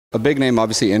A big name,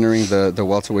 obviously, entering the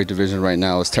welterweight division right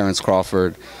now is Terrence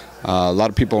Crawford. A lot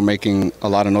of people are making a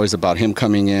lot of noise about him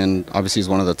coming in. Obviously, he's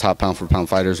one of the top pound-for-pound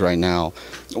fighters right now.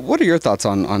 What are your thoughts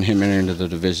on him entering into the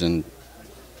division?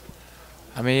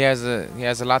 I mean, he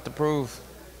has a lot to prove.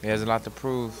 He has a lot to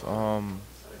prove.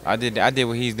 I did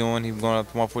what he's doing. He's going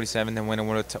up to 147 and winning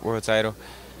world title.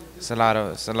 It's a lot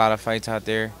of fights out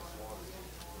there.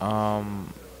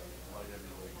 Um,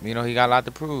 he got a lot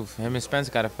to prove. Him and Spence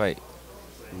got to fight.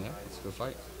 Yeah, it's a good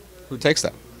fight. Who takes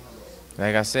that?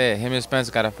 Like I said, him and Spence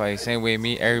got to fight. Same way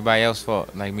everybody else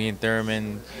fought. Like me and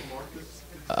Thurman,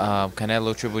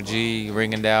 Canelo, Triple G,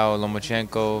 Rigondeaux,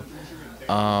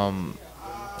 Lomachenko.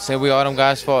 Same way all them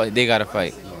guys fought. They got to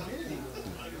fight.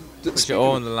 Put your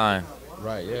all on the line.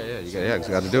 Right, yeah. You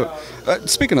got to do it.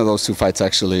 Speaking of those two fights,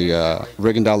 actually,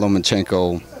 Rigondeaux,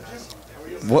 Lomachenko,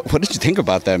 what did you think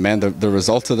about that, man? The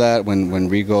result of that when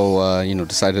Rigo,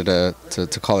 decided to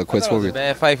call it quits? It was a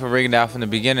bad fight for Rigondeaux from the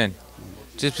beginning,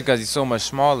 just because he's so much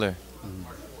smaller.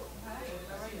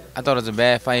 I thought it was a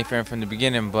bad fight for him from the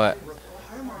beginning, but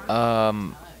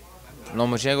Lomachenko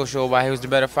showed why he was the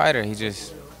better fighter. He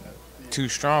just too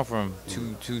strong for him,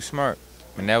 too smart,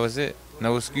 and that was it.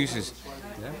 No excuses.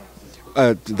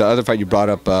 The other fight you brought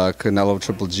up, Canelo,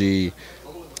 Triple G.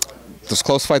 It was a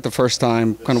close fight the first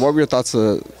time. Kind of, what were your thoughts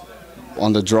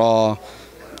on the draw,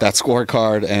 that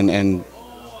scorecard, and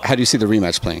how do you see the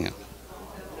rematch playing out?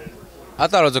 I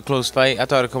thought it was a close fight. I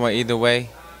thought it could went either way.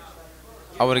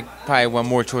 I would have probably went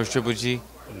more towards Triple G,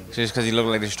 just because he looked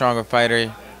like the stronger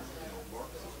fighter.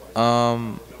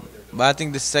 But I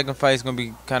think the second fight is gonna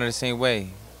be kind of the same way.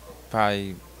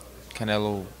 Probably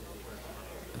Canelo.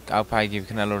 I'll probably give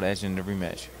Canelo the edge in the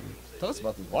rematch. Tell us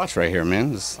about the watch right here,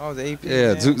 man. The AP.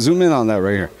 Yeah, zoom in on that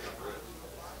right here.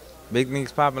 Big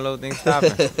things popping, little things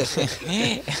stopping.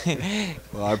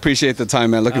 Well, I appreciate the time,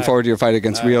 man. Looking forward to your fight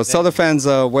against Rio. Tell the fans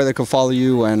where they can follow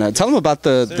you, and tell them about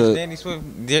Danny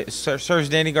Swift, search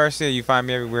Danny Garcia. You find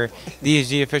me everywhere.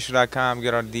 DSGofficial.com.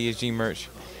 Get all the DSG merch.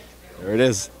 There it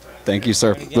is. Thank you,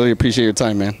 sir. Really appreciate your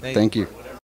time, man. Thank you.